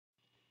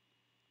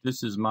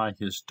This is my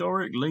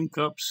historic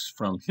link-ups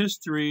from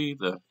history.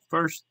 The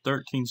first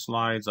 13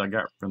 slides I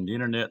got from the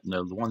internet, and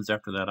the ones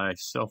after that I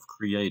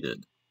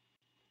self-created.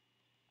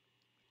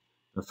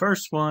 The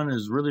first one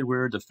is really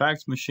weird. The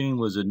fax machine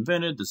was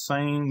invented the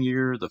same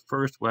year the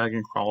first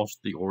wagon crossed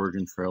the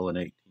Oregon Trail in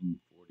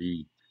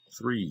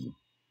 1843.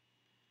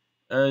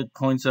 It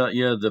points out,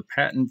 the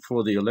patent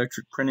for the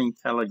electric printing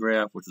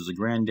telegraph, which was the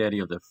granddaddy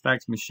of the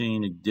fax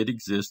machine, it did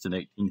exist in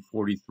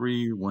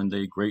 1843 when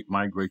the Great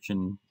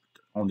Migration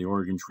on the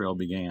Oregon Trail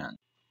began.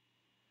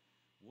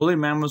 Woolly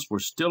mammoths were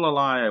still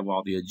alive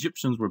while the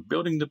Egyptians were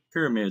building the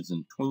pyramids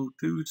in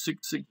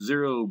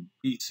 2660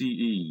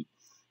 BCE.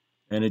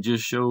 And it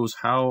just shows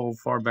how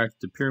far back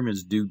the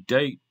pyramids do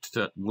date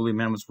that woolly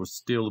mammoths were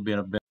still being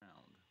around.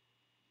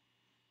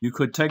 You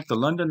could take the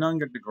London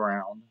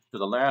Underground to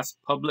the last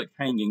public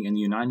hanging in the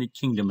United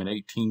Kingdom in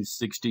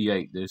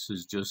 1868. This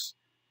is just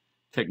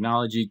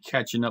technology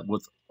catching up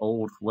with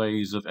old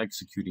ways of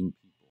executing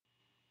people.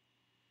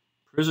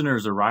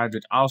 Prisoners arrived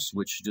at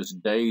Auschwitz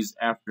just days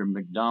after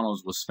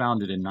McDonald's was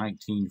founded in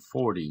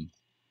 1940,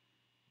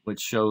 which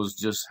shows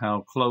just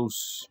how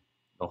close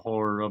the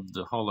horror of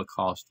the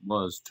Holocaust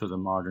was to the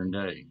modern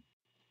day.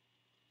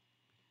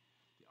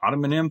 The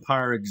Ottoman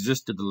Empire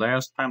existed the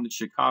last time the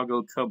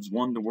Chicago Cubs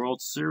won the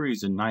World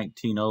Series in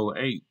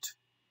 1908.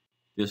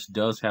 This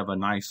does have a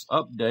nice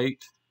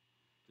update.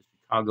 The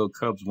Chicago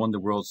Cubs won the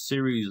World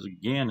Series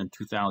again in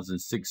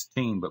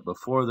 2016, but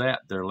before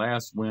that, their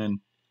last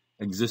win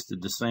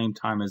existed the same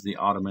time as the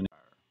Ottoman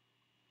Empire.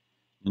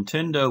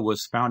 Nintendo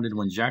was founded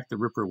when Jack the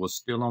Ripper was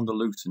still on the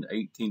loose in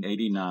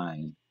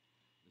 1889.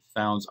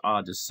 Sounds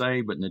odd to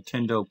say, but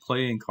Nintendo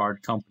Playing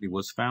Card Company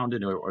was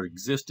founded or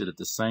existed at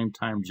the same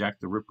time Jack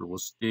the Ripper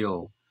was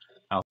still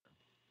out there.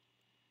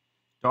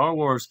 Star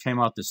Wars came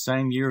out the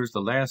same year as the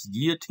last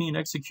guillotine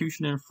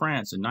execution in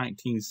France in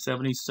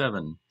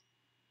 1977.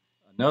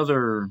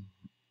 Another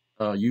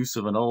use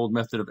of an old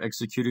method of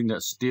executing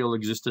that still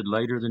existed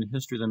later in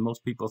history than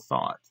most people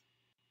thought.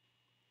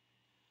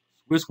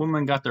 Swiss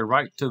women got their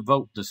right to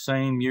vote the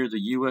same year the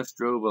U.S.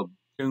 drove a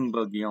dune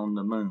buggy on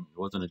the moon. It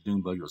wasn't a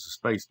dune buggy, it was a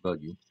space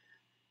buggy.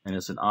 And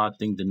it's an odd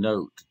thing to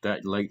note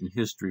that late in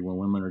history when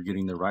women are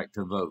getting the right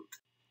to vote.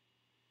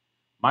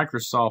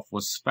 Microsoft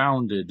was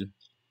founded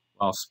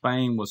while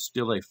Spain was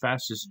still a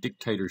fascist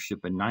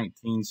dictatorship in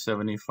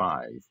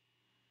 1975.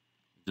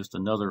 Just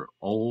another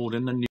old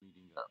in the new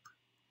up.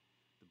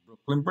 The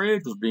Brooklyn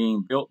Bridge was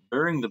being built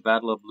during the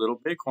Battle of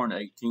Little Bighorn in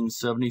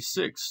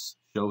 1876.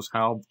 Shows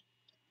how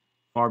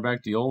far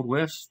back the Old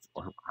West,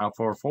 or how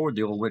far forward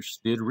the Old West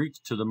did reach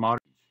to the modern.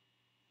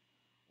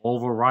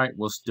 Orville Wright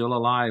was still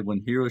alive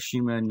when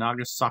Hiroshima and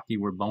Nagasaki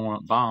were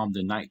bombed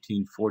in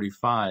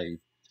 1945.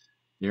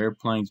 The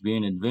airplanes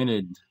being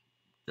invented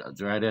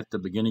right at the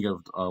beginning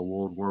of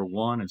World War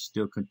I and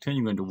still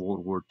continuing into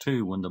World War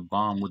II when the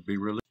bomb would be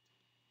released.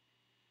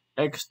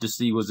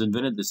 Ecstasy was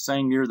invented the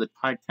same year the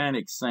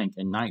Titanic sank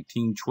in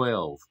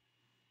 1912,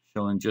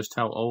 showing just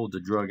how old the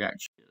drug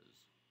actually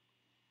is.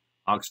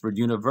 Oxford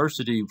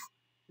University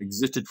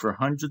existed for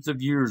hundreds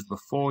of years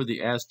before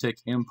the Aztec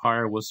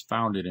Empire was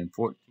founded in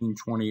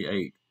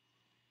 1428.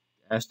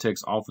 The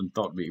Aztecs often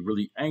thought to be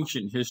really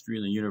ancient history,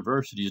 and the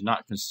university is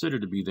not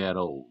considered to be that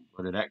old,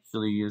 but it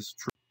actually is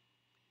true.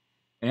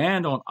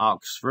 And on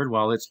Oxford,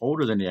 while it's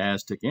older than the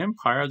Aztec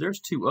Empire,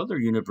 there's two other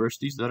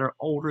universities that are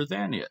older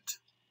than it.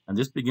 And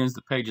this begins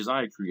the pages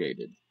I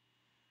created.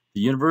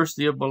 The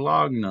University of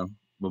Bologna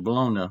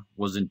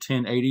was in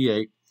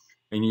 1088,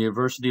 and the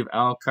University of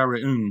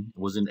Al-Qarawiyyin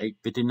was in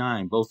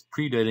 859, both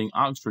predating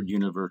Oxford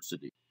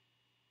University.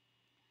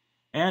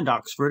 And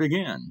Oxford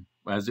again,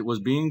 as it was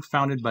being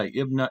founded by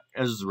Ibn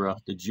Ezra,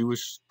 the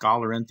Jewish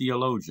scholar and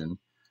theologian.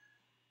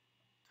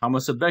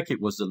 Thomas à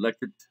Becket was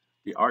elected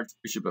the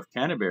Archbishop of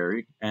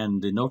Canterbury,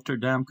 and the Notre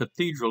Dame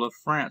Cathedral of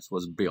France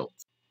was built.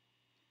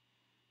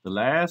 The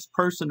last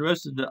person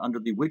arrested under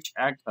the Witch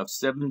Act of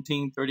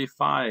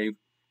 1735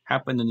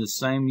 happened in the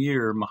same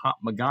year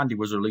Mahatma Gandhi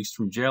was released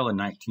from jail in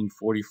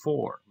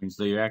 1944. It means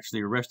they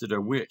actually arrested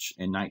a witch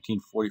in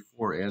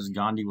 1944 as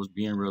Gandhi was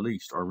being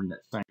released, or in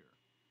that same year.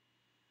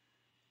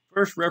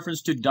 First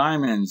reference to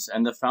diamonds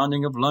and the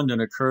founding of London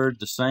occurred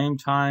the same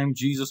time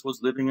Jesus was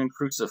living and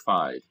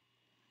crucified.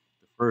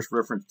 The first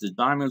reference to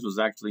diamonds was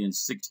actually in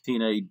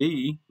 16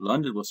 AD.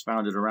 London was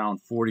founded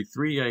around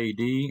 43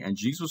 AD, and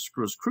Jesus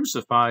was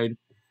crucified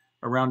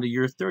around the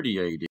year 30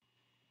 AD.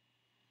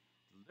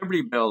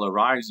 Liberty Bell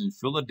arrives in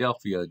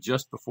Philadelphia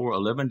just before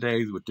 11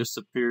 days would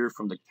disappear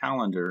from the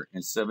calendar in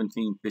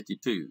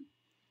 1752.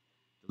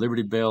 The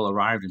Liberty Bell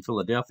arrived in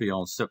Philadelphia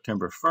on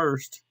September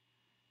 1st,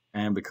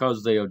 and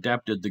because they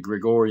adapted the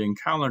Gregorian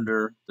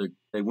calendar,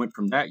 they went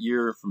from that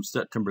year from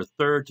September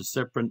 3rd to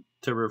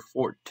September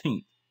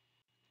 14th.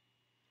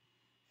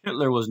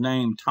 Hitler was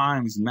named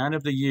Time's Man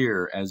of the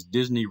Year as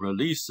Disney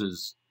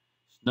releases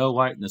Snow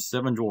White and the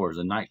Seven Dwarfs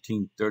in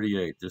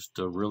 1938. Just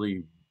a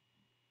really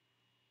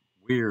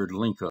weird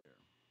link up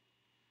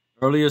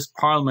there. Earliest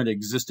parliament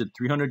existed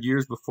 300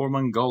 years before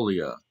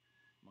Mongolia.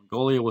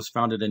 Mongolia was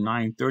founded in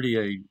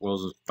 938,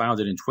 was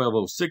founded in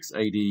 1206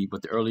 AD,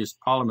 but the earliest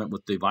parliament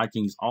with the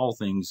Vikings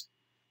Althings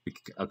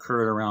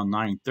occurred around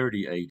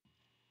 930 AD.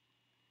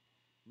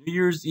 New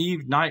Year's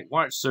Eve night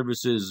watch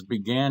services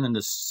began in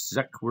the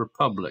Czech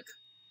Republic.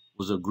 It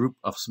was a group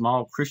of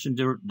small Christian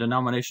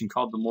denomination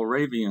called the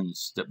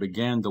Moravians that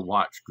began the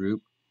watch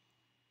group.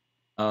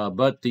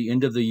 But the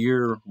end of the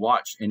year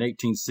watch in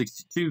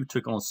 1862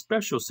 took on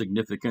special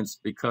significance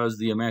because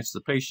the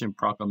Emancipation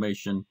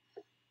Proclamation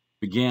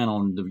began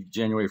on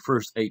January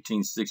 1st,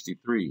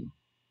 1863.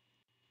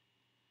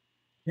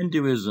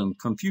 Hinduism,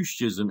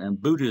 Confucianism,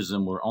 and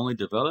Buddhism were only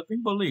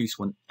developing beliefs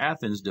when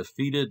Athens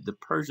defeated the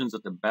Persians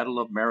at the Battle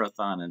of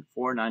Marathon in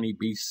 490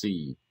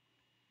 BC.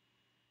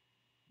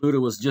 Buddha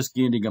was just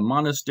getting a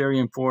monastery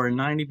in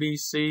 490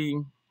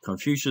 BC.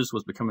 Confucius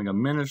was becoming a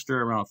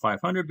minister around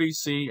 500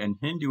 BC, and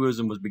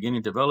Hinduism was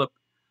beginning to develop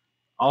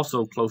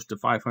also close to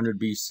 500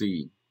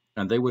 BC.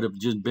 And they would have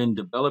just been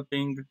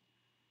developing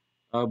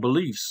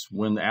beliefs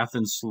when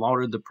Athens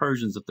slaughtered the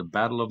Persians at the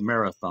Battle of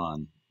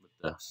Marathon, with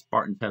the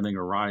Spartans having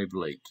arrived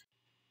late.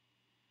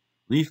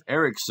 Leif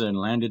Erikson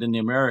landed in the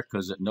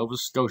Americas at Nova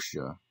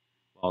Scotia,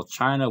 while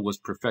China was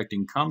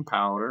perfecting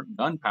gunpowder,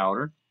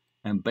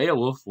 and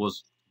Beowulf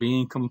was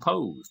being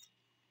composed.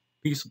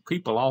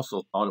 People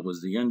also thought it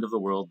was the end of the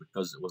world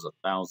because it was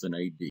 1000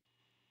 AD.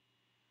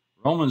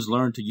 Romans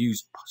learned to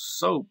use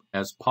soap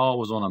as Paul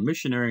was on a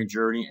missionary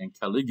journey and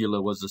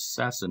Caligula was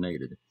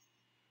assassinated.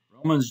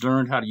 Romans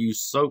learned how to use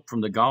soap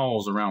from the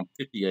Gauls around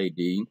 50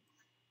 AD.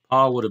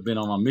 Paul would have been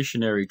on a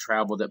missionary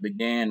travel that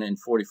began in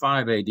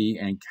 45 AD,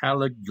 and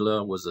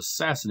Caligula was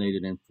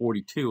assassinated in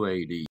 42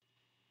 AD.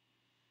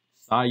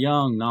 Cy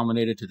Young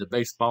nominated to the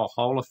Baseball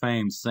Hall of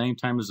Fame, same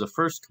time as the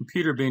first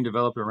computer being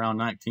developed around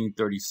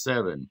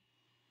 1937.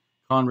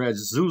 Conrad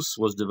Zuse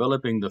was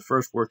developing the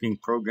first working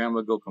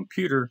programmable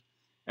computer,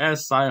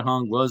 as Cy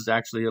Young was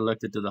actually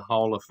elected to the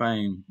Hall of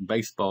Fame,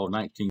 Baseball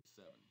 1907.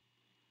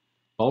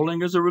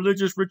 Bowling is a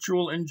religious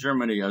ritual in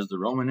Germany as the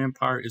Roman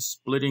Empire is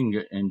splitting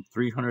in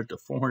 300 to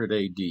 400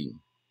 AD.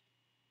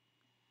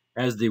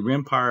 As the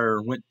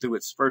empire went through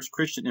its first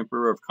Christian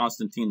emperor of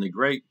Constantine the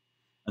Great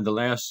and the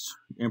last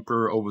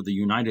emperor over the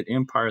United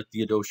Empire,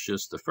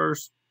 Theodosius I,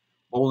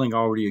 bowling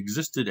already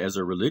existed as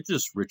a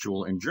religious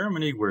ritual in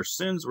Germany where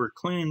sins were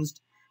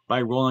cleansed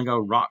by rolling a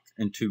rock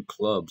into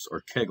clubs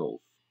or kegels.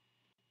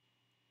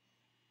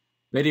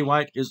 Betty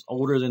White is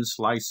older than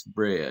sliced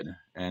bread,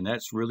 and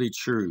that's really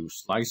true.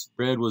 Sliced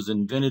bread was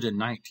invented in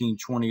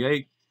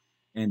 1928,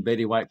 and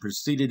Betty White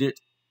preceded it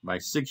by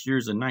 6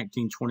 years in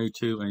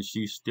 1922, and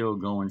she's still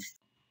going.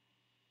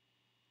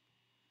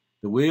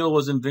 The wheel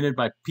was invented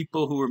by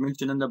people who were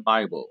mentioned in the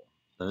Bible.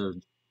 The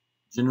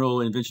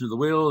general invention of the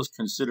wheel is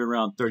considered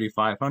around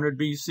 3500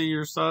 BC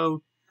or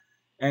so,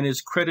 and is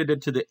credited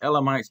to the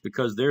Elamites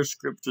because their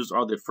scriptures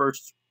are the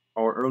first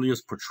or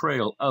earliest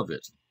portrayal of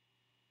it.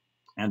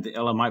 And the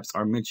Elamites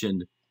are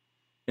mentioned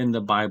in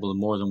the Bible in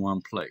more than one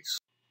place.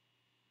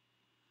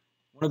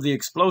 One of the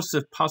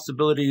explosive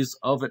possibilities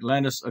of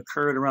Atlantis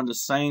occurred around the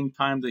same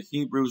time the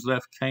Hebrews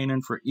left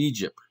Canaan for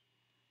Egypt.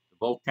 The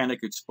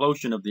volcanic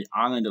explosion of the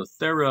island of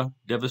Thera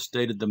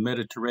devastated the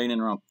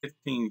Mediterranean around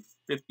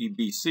 1550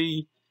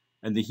 BC,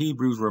 and the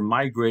Hebrews were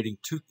migrating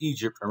to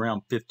Egypt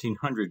around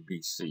 1500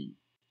 BC.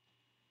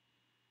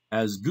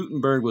 As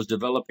Gutenberg was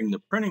developing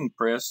the printing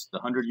press, the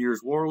 100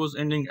 Years' War was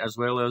ending, as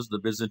well as the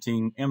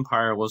Byzantine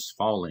Empire was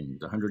falling.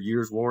 The 100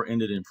 Years' War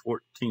ended in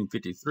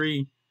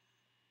 1453,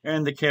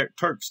 and the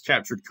Turks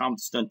captured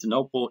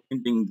Constantinople,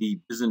 ending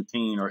the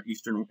Byzantine or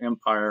Eastern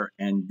Empire,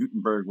 and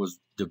Gutenberg was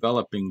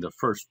developing the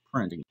first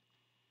printing.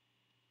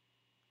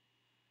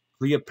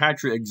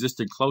 Cleopatra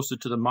existed closer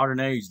to the modern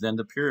age than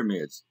the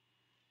pyramids.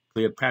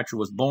 Cleopatra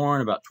was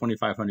born about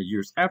 2,500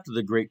 years after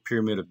the Great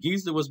Pyramid of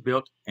Giza was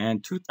built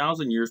and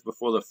 2,000 years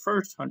before the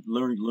first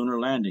lunar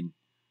landing.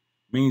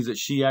 Means that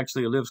she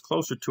actually lives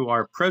closer to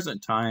our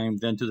present time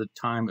than to the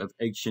time of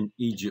ancient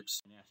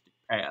Egypt's dynastic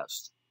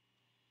past.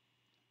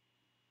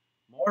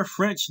 More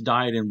French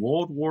died in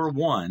World War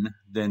I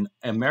than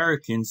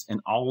Americans in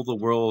all the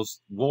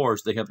world's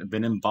wars they have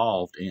been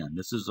involved in.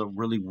 This is a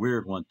really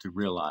weird one to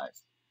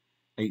realize.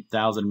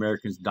 8,000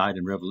 Americans died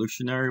in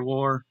Revolutionary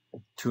War,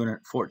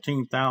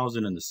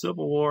 214,000 in the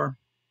Civil War,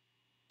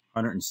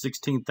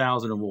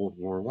 116,000 in World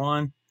War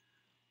I,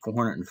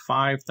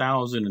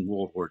 405,000 in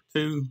World War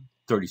II,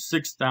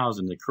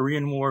 36,000 in the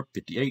Korean War,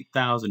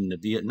 58,000 in the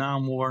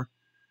Vietnam War,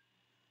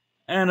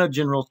 and a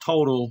general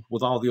total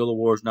with all the other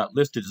wars not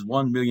listed is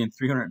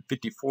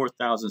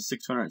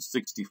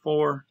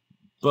 1,354,664,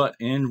 but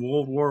in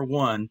World War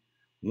I,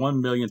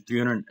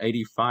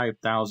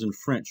 1,385,000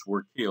 French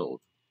were killed.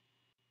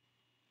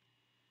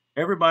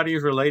 Everybody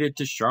is related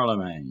to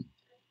Charlemagne.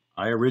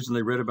 I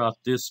originally read about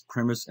this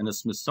premise in a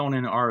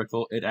Smithsonian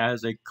article. It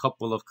has a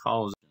couple of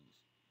causes.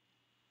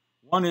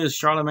 One is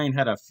Charlemagne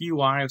had a few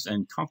wives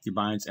and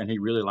concubines, and he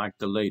really liked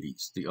the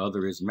ladies. The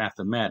other is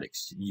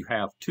mathematics. You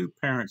have 2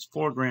 parents,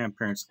 4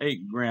 grandparents,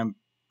 8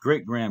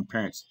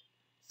 great-grandparents,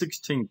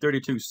 16,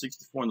 32,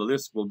 64, and the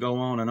list will go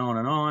on and on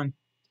and on.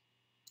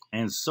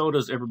 And so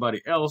does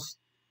everybody else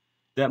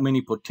that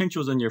many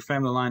potentials in your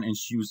family line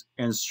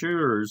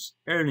ensures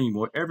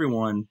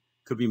everyone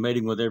could be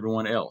mating with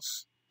everyone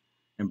else.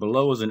 And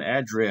below is an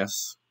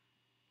address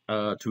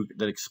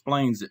that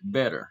explains it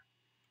better.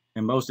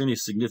 And most any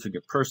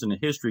significant person in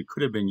history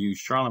could have been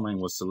used. Charlemagne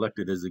was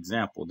selected as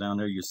example. Down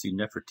there you see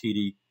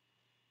Nefertiti,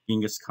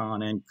 Genghis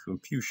Khan, and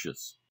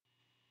Confucius.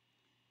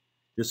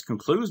 This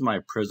concludes my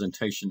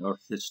presentation of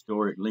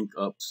historic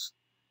link-ups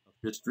of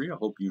history. I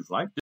hope you've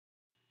liked it.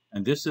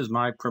 And this is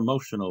my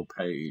promotional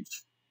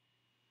page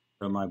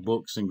for my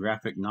books and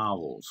graphic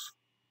novels.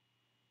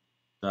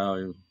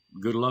 So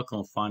good luck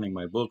on finding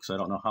my books. I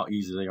don't know how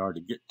easy they are to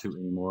get to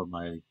anymore.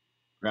 My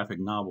graphic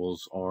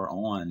novels are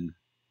online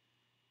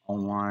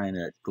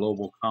at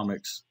Global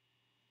Comics